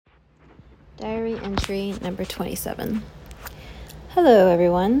Diary entry number 27. Hello,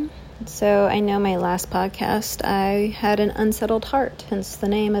 everyone. So I know my last podcast, I had an unsettled heart, hence the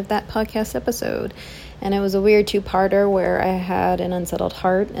name of that podcast episode. And it was a weird two-parter where I had an unsettled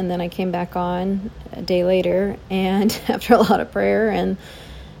heart, and then I came back on a day later, and after a lot of prayer and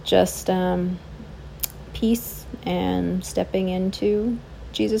just peace and stepping into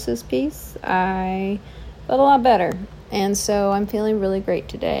Jesus's peace, I felt a lot better. And so I'm feeling really great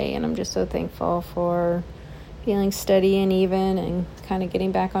today, and I'm just so thankful for feeling steady and even and kind of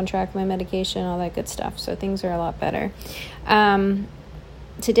getting back on track with my medication, all that good stuff. So things are a lot better.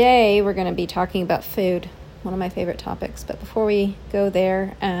 Today we're going to be talking about food, one of my favorite topics. But before we go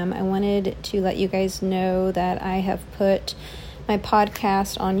there, I wanted to let you guys know that I have put my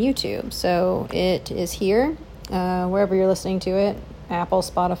podcast on YouTube. So it is here, wherever you're listening to it, Apple,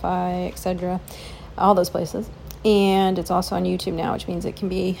 Spotify, etc., all those places. And it's also on YouTube now, which means it can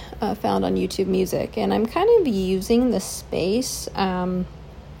be found on YouTube Music. And I'm kind of using the space, my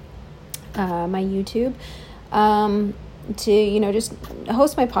YouTube, to, just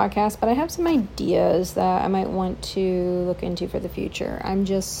host my podcast. But I have some ideas that I might want to look into for the future. I'm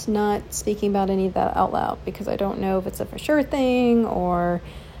just not speaking about any of that out loud because I don't know if it's a for sure thing or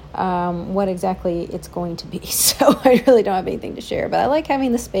what exactly it's going to be. So I really don't have anything to share. But I like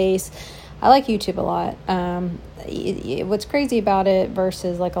having the space. I like YouTube a lot. What's crazy about it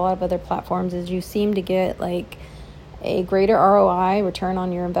versus like a lot of other platforms is you seem to get like a greater ROI, return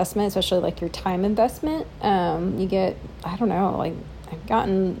on your investment, especially like your time investment. You get, I don't know, like I've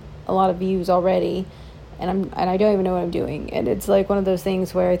gotten a lot of views already, and I don't even know what I'm doing. And it's like one of those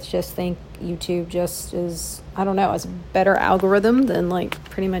things where it's just think YouTube just is, I don't know, it's a better algorithm than like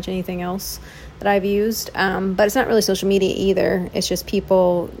pretty much anything else that I've used. But it's not really social media either. It's just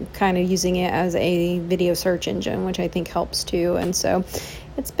people kind of using it as a video search engine, which I think helps too. And so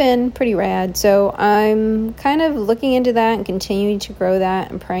it's been pretty rad. So I'm kind of looking into that and continuing to grow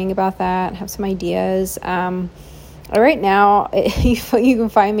that and praying about that, have some ideas. Right now, you can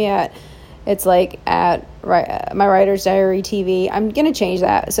find me at, it's like at my Writer's Diary TV. I'm going to change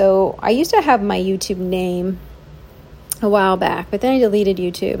that. So I used to have my YouTube name a while back, but then I deleted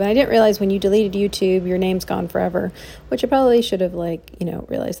YouTube, and I didn't realize when you deleted YouTube, your name's gone forever, which I probably should have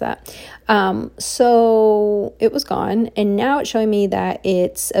realized that. So it was gone, and now it's showing me that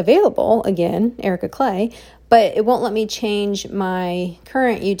it's available again, Erica Clay, but it won't let me change my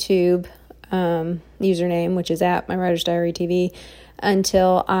current YouTube username, which is at my Writer's Diary TV,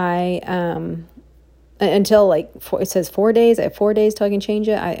 until it says 4 days. I have 4 days till I can change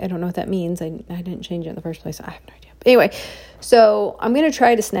it. I don't know what that means. I didn't change it in the first place. I have no idea. But anyway, so I'm going to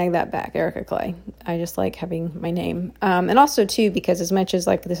try to snag that back, Erica Clay. I just like having my name. And also, too, because as much as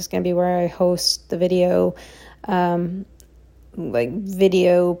like this is going to be where I host the video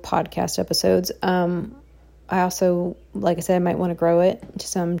podcast episodes, I also, like I said, I might want to grow it to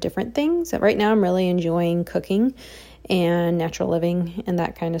some different things. Right now, I'm really enjoying cooking and natural living and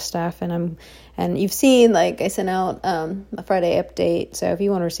that kind of stuff. And you've seen, like, I sent out a Friday update. So if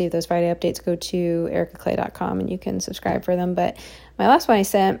you want to receive those Friday updates, go to ericaclay.com and you can subscribe for them. But my last one I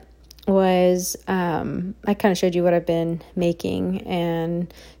sent was, I kind of showed you what I've been making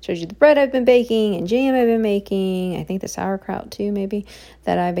and showed you the bread I've been baking and jam I've been making. I think the sauerkraut too, maybe,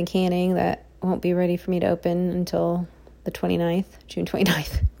 that I've been canning that won't be ready for me to open until the 29th, June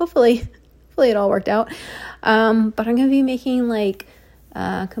 29th. Hopefully it all worked out. But I'm going to be making like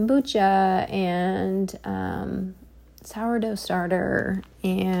kombucha and sourdough starter.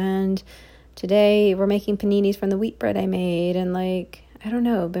 And today we're making paninis from the wheat bread I made. And like, I don't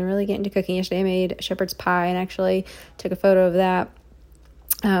know, been really getting to cooking. Yesterday I made shepherd's pie and actually took a photo of that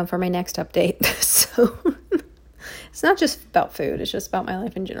for my next update. So it's not just about food. It's just about my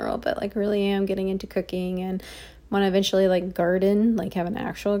life in general. But like really am getting into cooking and want to eventually like garden, like have an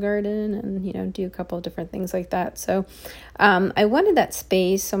actual garden and, do a couple of different things like that. So I wanted that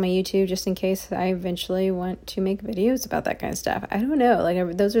space on my YouTube just in case I eventually want to make videos about that kind of stuff. I don't know.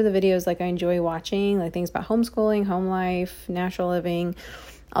 Like those are the videos like I enjoy watching, like things about homeschooling, home life, natural living,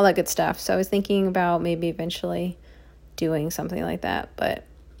 all that good stuff. So I was thinking about maybe eventually doing something like that, but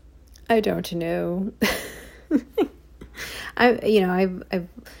I don't know. I've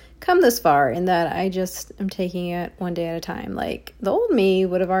come this far in that I just am taking it one day at a time. Like the old me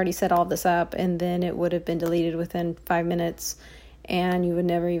would have already set all this up and then it would have been deleted within 5 minutes and you would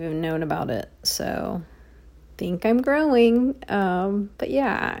never even known about it. So think I'm growing. But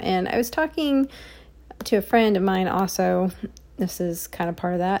yeah, and I was talking to a friend of mine also, this is kind of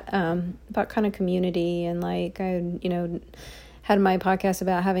part of that, about kind of community and like I, had my podcast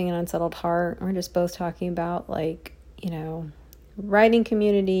about having an unsettled heart. We're just both talking about like, writing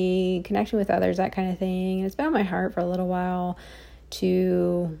community, connecting with others, that kind of thing. And it's been on my heart for a little while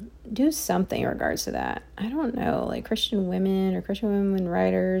to do something in regards to that. I don't know, like Christian women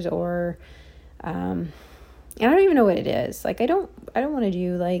writers, or I don't even know what it is. Like I don't want to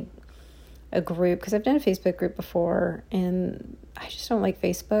do like a group, because I've done a Facebook group before and I just don't like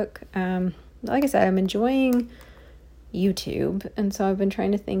Facebook. Like I said, I'm enjoying YouTube, and so I've been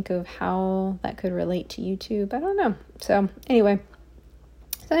trying to think of how that could relate to YouTube. I don't know. So anyway,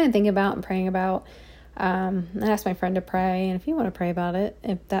 something to think about and praying about. I asked my friend to pray, and if you want to pray about it,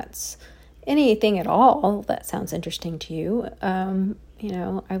 if that's anything at all that sounds interesting to you,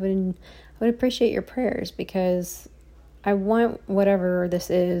 I would appreciate your prayers, because I want whatever this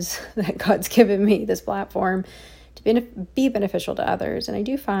is that God's given me, this platform, to be beneficial to others. And I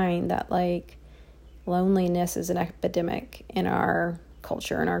do find that like loneliness is an epidemic in our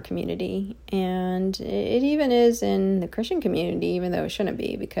culture, in our community, and it even is in the Christian community, even though it shouldn't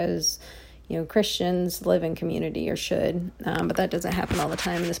be, because Christians live in community, or should, but that doesn't happen all the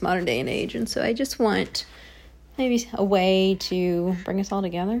time in this modern day and age. And so I just want maybe a way to bring us all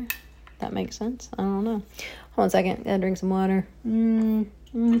together. That makes sense. I don't know. Hold on a second. Gotta drink some water.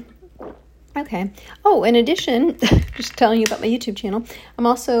 Okay. Oh, in addition, just telling you about my YouTube channel, I'm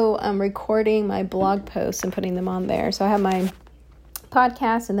also recording my blog posts and putting them on there. So I have my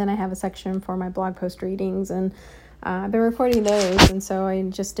podcast, and then I have a section for my blog post readings, and I've been recording those, and so I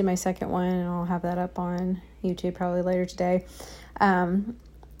just did my second one, and I'll have that up on YouTube probably later today.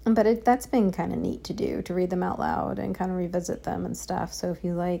 But that's been kind of neat to do, to read them out loud and kind of revisit them and stuff. So if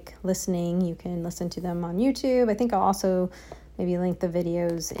you like listening, you can listen to them on YouTube. I think I'll also maybe link the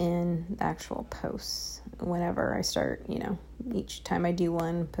videos in the actual posts whenever I start, each time I do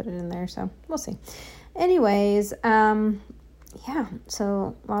one, put it in there. So we'll see. Anyways, yeah,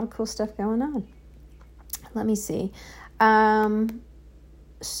 so a lot of cool stuff going on. Let me see.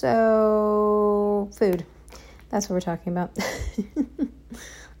 So food, that's what we're talking about.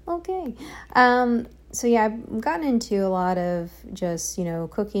 Okay. So yeah, I've gotten into a lot of just,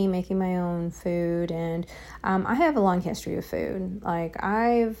 cooking, making my own food. And, I have a long history of food. Like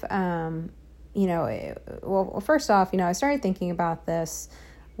first off, I started thinking about this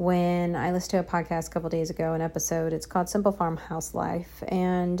when I listened to a podcast a couple days ago, an episode. It's called Simple Farmhouse Life.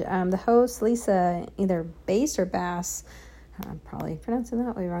 And, the host, Lisa, either Bass or Bass, I'm probably pronouncing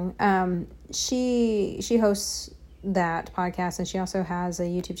that way wrong. She hosts that podcast, and she also has a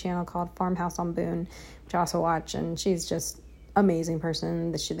YouTube channel called Farmhouse on Boone, which I also watch, and she's just amazing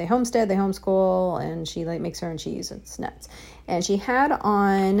person. They homestead, they homeschool, and she makes her own cheese. It's nuts. And she had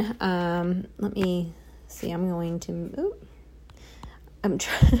on let me see, I'm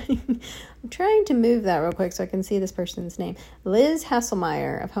trying to move that real quick so I can see this person's name. Liz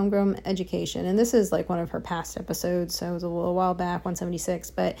Hasselmeyer of Homegrown Education. And this is one of her past episodes. So it was a little while back, 176.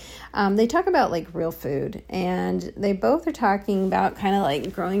 But they talk about real food. And they both are talking about kind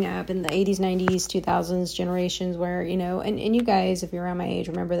of growing up in the 80s, 90s, 2000s generations where, and you guys, if you're around my age,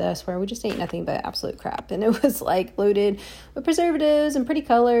 remember this, where we just ate nothing but absolute crap. And it was loaded with preservatives and pretty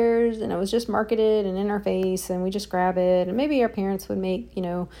colors. And it was just marketed and in our face. And we just grab it. And maybe our parents would make,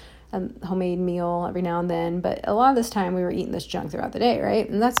 a homemade meal every now and then, but a lot of this time we were eating this junk throughout the day, right?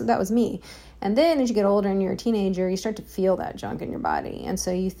 And that was me. And then as you get older and you're a teenager, you start to feel that junk in your body. And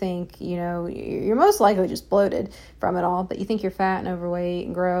so you think, you're most likely just bloated from it all, but you think you're fat and overweight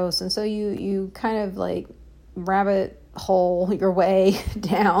and gross. And so you kind of rabbit hole your way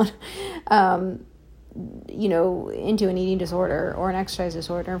down, into an eating disorder or an exercise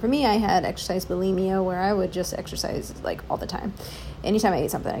disorder. And for me, I had exercise bulimia, where I would just exercise all the time. Anytime I ate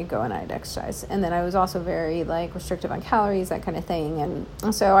something, I'd go and I'd exercise. And then I was also very restrictive on calories, that kind of thing. And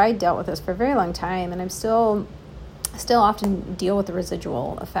so I dealt with this for a very long time, and I'm still often deal with the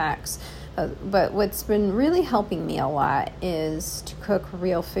residual effects. But what's been really helping me a lot is to cook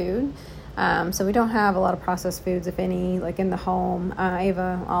real food. So we don't have a lot of processed foods, if any, in the home.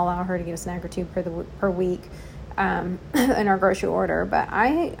 Ava, I'll allow her to get a snack or two per week in our grocery order. But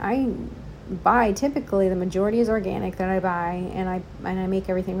I buy, typically the majority is organic that I buy, and I make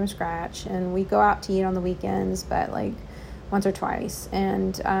everything from scratch. And we go out to eat on the weekends, but once or twice.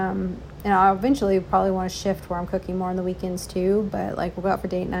 And I'll eventually probably want to shift where I'm cooking more on the weekends too. But we'll go out for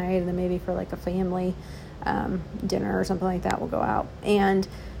date night, and then maybe for a family dinner or something like that, we'll go out. And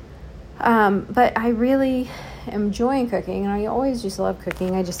but I really am enjoying cooking, and I always just love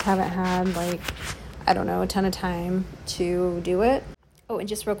cooking. I just haven't had a ton of time to do it. Oh, and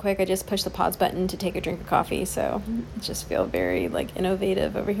just real quick, I just pushed the pause button to take a drink of coffee, so I just feel very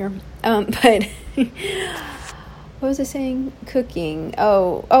innovative over here. But what was I saying? Cooking.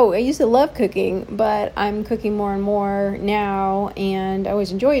 Oh, I used to love cooking, but I'm cooking more and more now, and I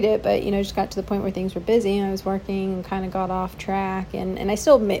always enjoyed it, but, just got to the point where things were busy, and I was working and kind of got off track, and I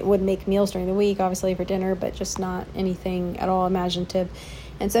still would make meals during the week, obviously for dinner, but just not anything at all imaginative.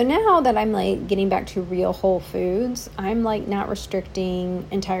 And so now that I'm like getting back to real whole foods, I'm like not restricting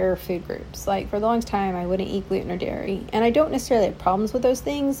entire food groups. Like for the longest time, I wouldn't eat gluten or dairy, and I don't necessarily have problems with those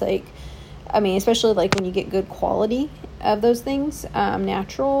things. Especially like when you get good quality of those things,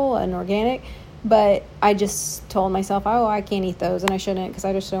 natural and organic. But I just told myself, I can't eat those, and I shouldn't, because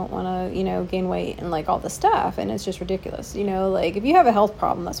I just don't want to, gain weight and like all this stuff. And it's just ridiculous, like if you have a health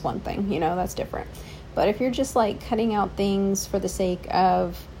problem, that's one thing, that's different. But if you're just like cutting out things for the sake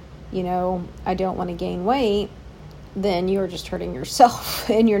of, I don't want to gain weight, then you're just hurting yourself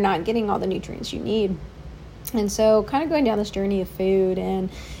and you're not getting all the nutrients you need. And so kind of going down this journey of food and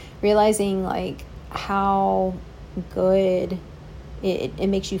realizing like how good it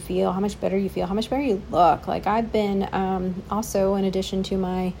makes you feel, how much better you feel, how much better you look. Like I've been also, in addition to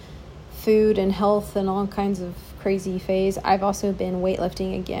my food and health and all kinds of crazy phase, I've also been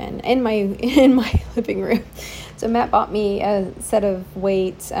weightlifting again in my living room. So Matt bought me a set of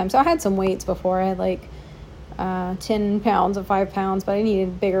weights. So I had some weights before. I had like 10 pounds and 5 pounds, but I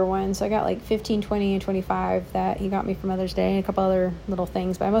needed bigger ones. So I got like 15, 20, and 25 that he got me for Mother's Day, and a couple other little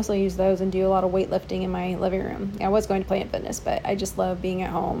things. But I mostly use those and do a lot of weightlifting in my living room. I was going to Planet Fitness, but I just love being at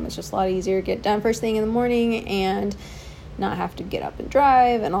home. It's just a lot easier to get done first thing in the morning and not have to get up and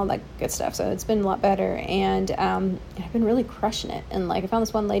drive and all that good stuff. So it's been a lot better. And I've been really crushing it. And like I found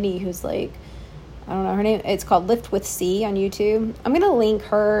this one lady who's like, I don't know her name. It's called Lift with C on YouTube. I'm going to link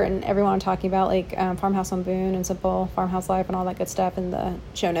her and everyone I'm talking about, like Farmhouse on Boone and Simple Farmhouse Life and all that good stuff in the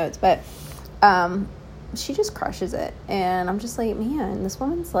show notes. But she just crushes it. And I'm just like, man, this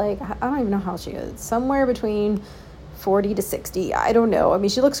woman's like, I don't even know how she is. Somewhere between 40 to 60. I don't know. I mean,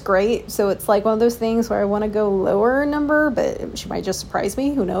 she looks great. So it's like one of those things where I want to go lower number, but she might just surprise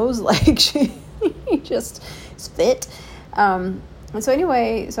me. Who knows? Like she just is fit. And so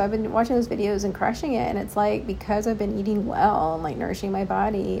anyway, so I've been watching those videos and crushing it. And it's like, because I've been eating well and like nourishing my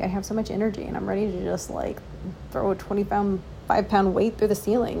body, I have so much energy and I'm ready to just like throw a 5-pound weight through the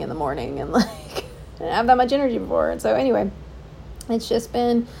ceiling in the morning and like I didn't have that much energy before. And so anyway, it's just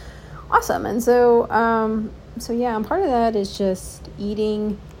been awesome. And so, yeah, and part of that is just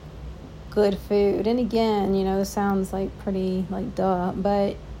eating good food. And again, this sounds like pretty like duh,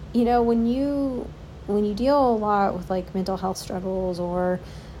 but when you deal a lot with like mental health struggles or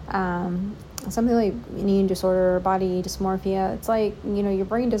something like an eating disorder or body dysmorphia, it's like, your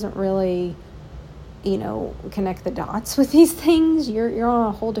brain doesn't really, connect the dots with these things. You're on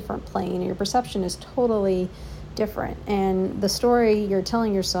a whole different plane. Your perception is totally different. And the story you're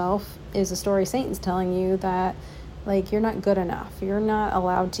telling yourself is a story Satan's telling you that like you're not good enough. You're not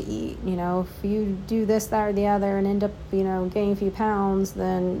allowed to eat. If you do this, that, or the other and end up, gaining a few pounds,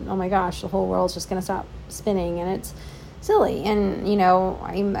 then oh my gosh, the whole world's just gonna stop spinning, and it's silly. And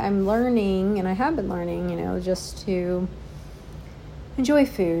I'm learning, and I have been learning, just to enjoy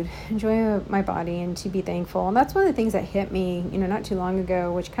food, enjoy my body, and to be thankful. And that's one of the things that hit me, not too long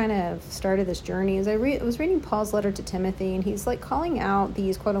ago, which kind of started this journey. Is I was reading Paul's letter to Timothy, and he's like calling out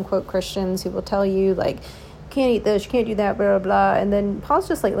these quote unquote Christians who will tell you like, can't eat this, you can't do that, blah, blah, blah. And then Paul's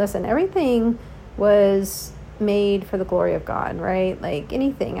just like, listen, everything was made for the glory of God, right? Like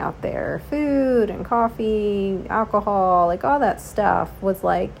anything out there, food and coffee, alcohol, like all that stuff was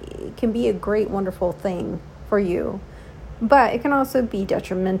like, it can be a great, wonderful thing for you, but it can also be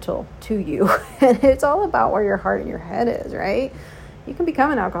detrimental to you. And it's all about where your heart and your head is, right? You can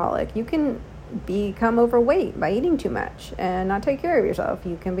become an alcoholic. You can become overweight by eating too much and not take care of yourself.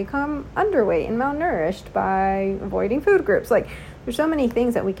 You can become underweight and malnourished by avoiding food groups. Like there's so many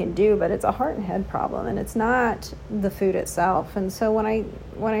things that we can do, but it's a heart and head problem, and it's not the food itself. And so when I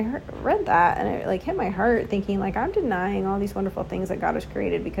read that, and it like hit my heart, thinking like I'm denying all these wonderful things that God has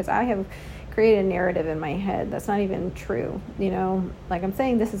created because I have created a narrative in my head that's not even true. Like I'm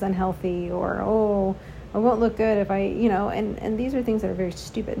saying this is unhealthy, or I won't look good if I, and these are things that are very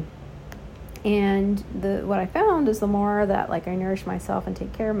stupid. And what I found is the more that like I nourish myself and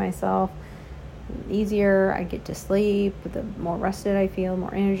take care of myself, the easier I get to sleep, the more rested I feel, the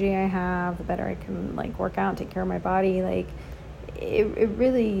more energy I have, the better I can like work out and take care of my body. Like it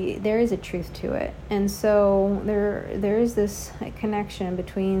really, there is a truth to it. And so there is this connection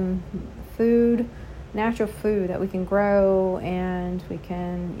between food, natural food that we can grow, and we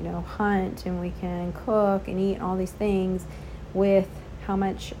can, hunt, and we can cook and eat all these things, with how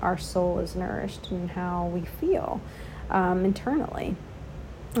much our soul is nourished and how we feel internally.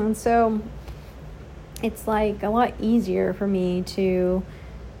 And so it's like a lot easier for me to,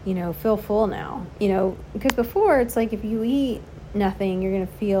 feel full now, because before it's like if you eat nothing, you're going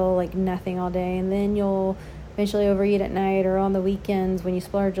to feel like nothing all day, and then you'll eventually overeat at night or on the weekends when you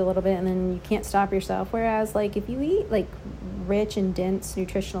splurge a little bit, and then you can't stop yourself. Whereas like if you eat like rich and dense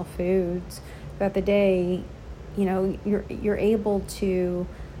nutritional foods throughout the day, you're able to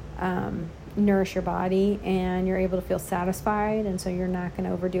nourish your body, and you're able to feel satisfied, and so you're not going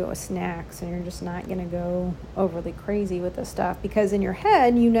to overdo it with snacks, and you're just not going to go overly crazy with this stuff, because in your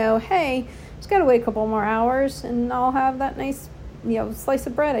head hey, just got to wait a couple more hours and I'll have that nice slice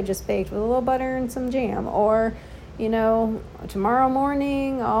of bread I just baked with a little butter and some jam, or tomorrow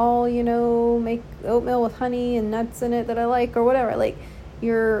morning I'll make oatmeal with honey and nuts in it that I like, or whatever. Like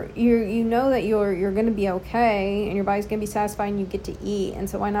you're that you're going to be okay, and your body's going to be satisfied, and you get to eat. And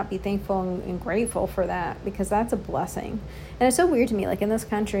so why not be thankful and grateful for that, because that's a blessing. And it's so weird to me, like in this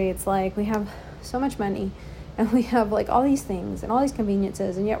country, it's like we have so much money and we have like all these things and all these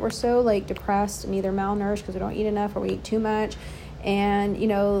conveniences, and yet we're so like depressed and either malnourished because we don't eat enough or we eat too much, and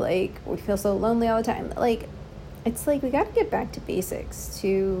like we feel so lonely all the time. Like it's like we got to get back to basics,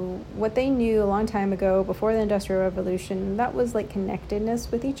 to what they knew a long time ago before the Industrial Revolution. That was like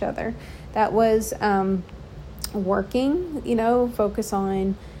connectedness with each other. That was working, focus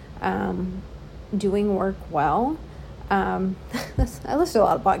on doing work well. I listen to a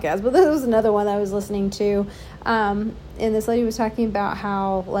lot of podcasts, but this was another one that I was listening to. And this lady was talking about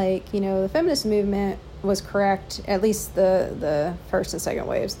how the feminist movement was correct, at least the first and second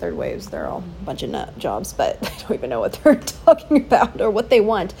waves. Third waves, they're all a bunch of nut jobs, but I don't even know what they're talking about or what they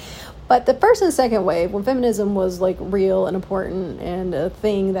want. But the first and second wave, when feminism was like real and important and a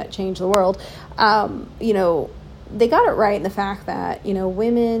thing that changed the world, they got it right in the fact that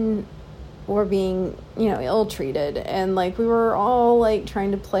women were being ill-treated, and like we were all like trying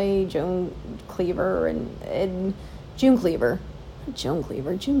to play June Cleaver,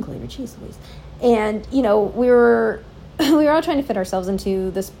 jeez Louise. And, we were all trying to fit ourselves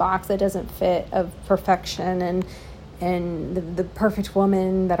into this box that doesn't fit, of perfection and the perfect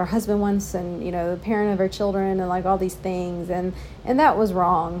woman that our husband wants, and, the parent of our children, and like all these things. And that was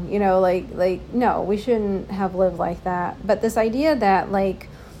wrong, no, we shouldn't have lived like that. But this idea that like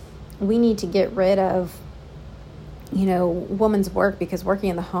we need to get rid of, woman's work because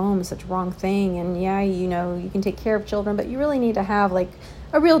working in the home is such a wrong thing. And yeah, you can take care of children, but you really need to have like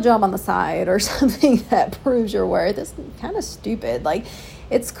a real job on the side or something that proves your worth. It's kind of stupid. Like,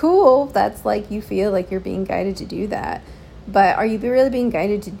 it's cool. That's like, you feel like you're being guided to do that. But are you really being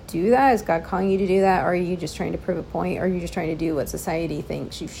guided to do that? Is God calling you to do that? Or are you just trying to prove a point? Or are you just trying to do what society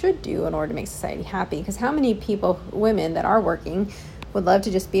thinks you should do in order to make society happy? Because how many women that are working would love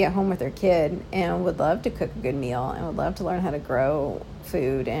to just be at home with their kid, and would love to cook a good meal, and would love to learn how to grow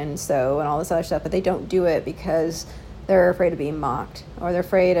food and sew and all this other stuff, but they don't do it because they're afraid of being mocked, or they're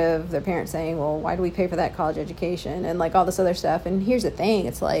afraid of their parents saying, well, why do we pay for that college education, and like all this other stuff. And here's the thing,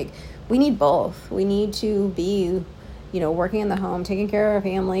 it's like we need both. We need to be, working in the home, taking care of our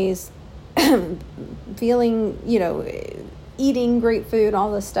families, feeling, eating great food,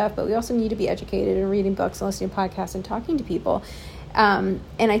 all this stuff, but we also need to be educated and reading books and listening to podcasts and talking to people. And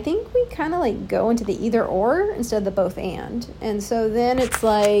I think we kind of like go into the either or instead of the both and. And so then it's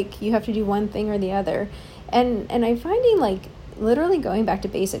like you have to do one thing or the other. And I'm finding like literally going back to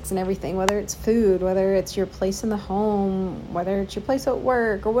basics and everything, whether it's food, whether it's your place in the home, whether it's your place at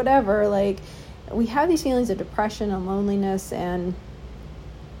work or whatever, like we have these feelings of depression and loneliness and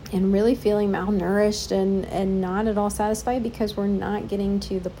really feeling malnourished and not at all satisfied because we're not getting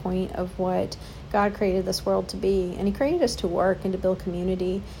to the point of what God created this world to be. And he created us to work and to build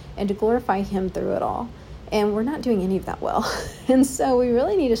community and to glorify him through it all. And we're not doing any of that well. And so we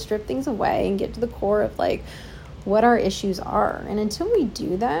really need to strip things away and get to the core of like what our issues are. And until we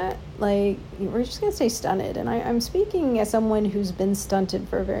do that, like we're just going to stay stunted. And I'm speaking as someone who's been stunted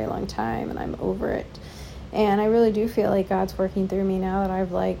for a very long time, and I'm over it. And I really do feel like God's working through me now that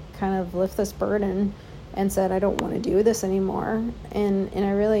I've like kind of lifted this burden and said, I don't want to do this anymore. And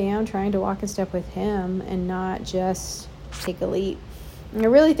I really am trying to walk in step with him and not just take a leap. And I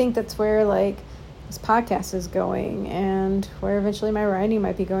really think that's where like this podcast is going, and where eventually my writing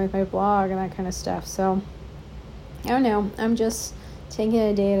might be going with my blog and that kind of stuff. So I don't know. I'm just taking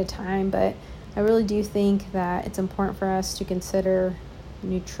it a day at a time, but I really do think that it's important for us to consider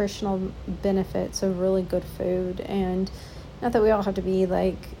nutritional benefits of really good food. And not that we all have to be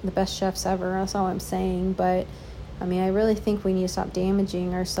like the best chefs ever, that's all I'm saying, but I mean, I really think we need to stop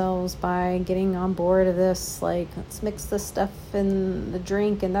damaging ourselves by getting on board of this, like, let's mix this stuff in the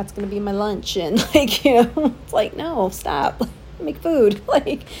drink and that's going to be my lunch, and like, it's like, no, stop. make food.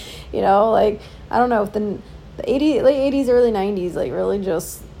 Like, I don't know if the late 80s, early 90s, really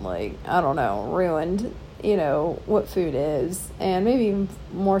just, I don't know, ruined, what food is. And maybe even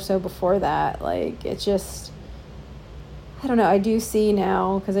more so before that. It's just, I don't know. I do see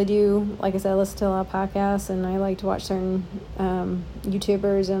now, because I do, like I said, listen to a lot of podcasts, and I like to watch certain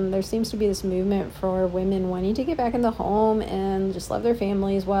YouTubers, and there seems to be this movement for women wanting to get back in the home and just love their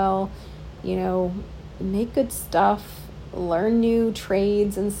families well, make good stuff, learn new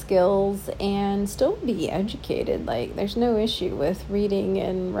trades and skills, and still be educated. There's no issue with reading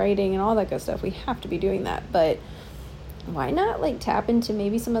and writing and all that good stuff. We have to be doing that, but why not tap into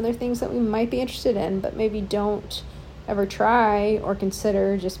maybe some other things that we might be interested in, but maybe don't ever try or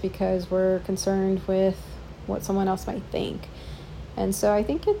consider just because we're concerned with what someone else might think. And so I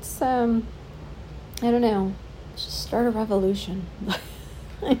think it's I don't know, just start a revolution.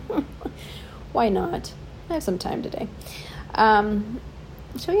 Why not? I have some time today.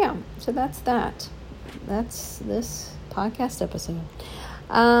 So that's this podcast episode.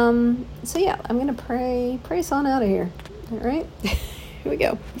 I'm gonna pray us on out of here. All right. Here we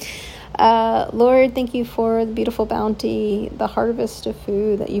go. Lord, thank you for the beautiful bounty, the harvest of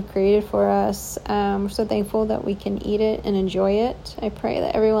food that you've created for us. We're so thankful that we can eat it and enjoy it. I pray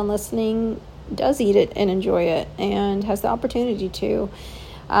that everyone listening does eat it and enjoy it and has the opportunity to.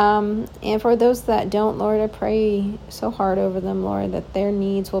 And for those that don't, Lord, I pray so hard over them, Lord, that their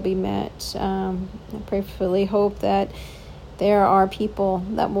needs will be met. I prayerfully hope that there are people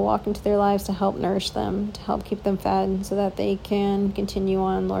that will walk into their lives to help nourish them, to help keep them fed so that they can continue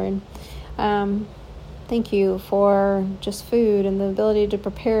on, Lord. Thank you for just food and the ability to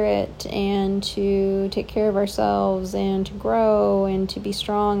prepare it and to take care of ourselves and to grow and to be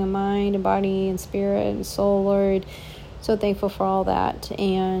strong in mind and body and spirit and soul, Lord. So thankful for all that.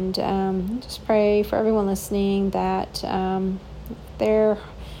 And just pray for everyone listening that they're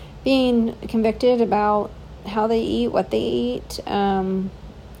being convicted about how they eat, what they eat.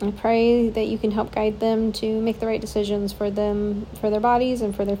 I pray that you can help guide them to make the right decisions for them, for their bodies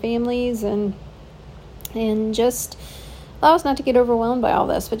and for their families, and just allow us not to get overwhelmed by all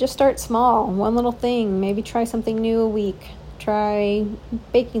this, but just start small, one little thing. Maybe try something new a week. Try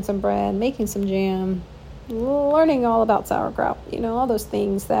baking some bread, making some jam, learning all about sauerkraut, all those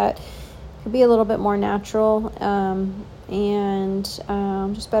things that could be a little bit more natural and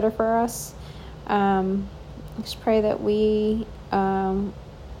just better for us. Just pray that we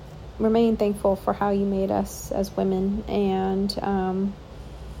remain thankful for how you made us as women, and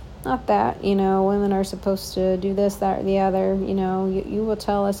not that, women are supposed to do this, that, or the other. You will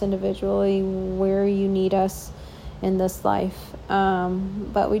tell us individually where you need us in this life.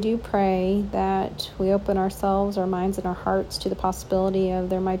 But we do pray that we open ourselves, our minds, and our hearts to the possibility of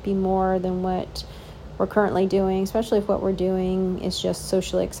there might be more than what we're currently doing, especially if what we're doing is just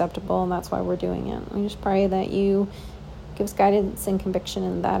socially acceptable, and that's why we're doing it. We just pray that you give us guidance and conviction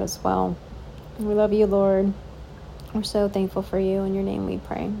in that as well. We love you, Lord. We're so thankful for you. In your name we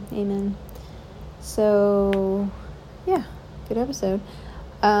pray. Amen. So, good episode.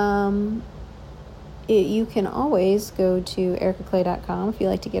 You can always go to ericaclay.com if you'd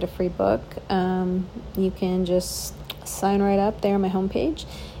like to get a free book. You can just sign right up there on my homepage,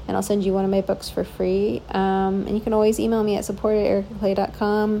 and I'll send you one of my books for free. And you can always email me at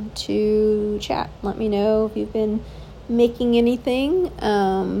support@ericaclay.com to chat. Let me know if you've been making anything.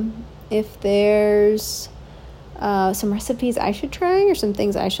 If there's some recipes I should try or some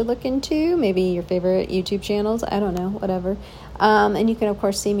things I should look into, maybe your favorite YouTube channels, I don't know, whatever. And you can, of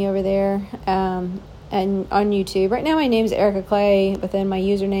course, see me over there and on YouTube. Right now my name is Erica Clay, but then my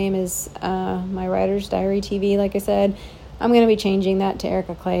username is my Writer's Diary TV, like I said. I'm going to be changing that to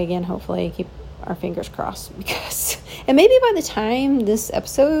Erica Clay again, hopefully. Keep our fingers crossed, because and maybe by the time this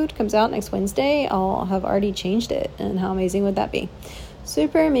episode comes out next Wednesday, I'll have already changed it. And how amazing would that be?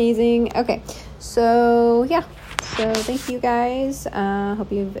 Super amazing. Okay, so thank you guys.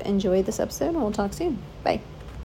 Hope you've enjoyed this episode, and we'll talk soon. Bye.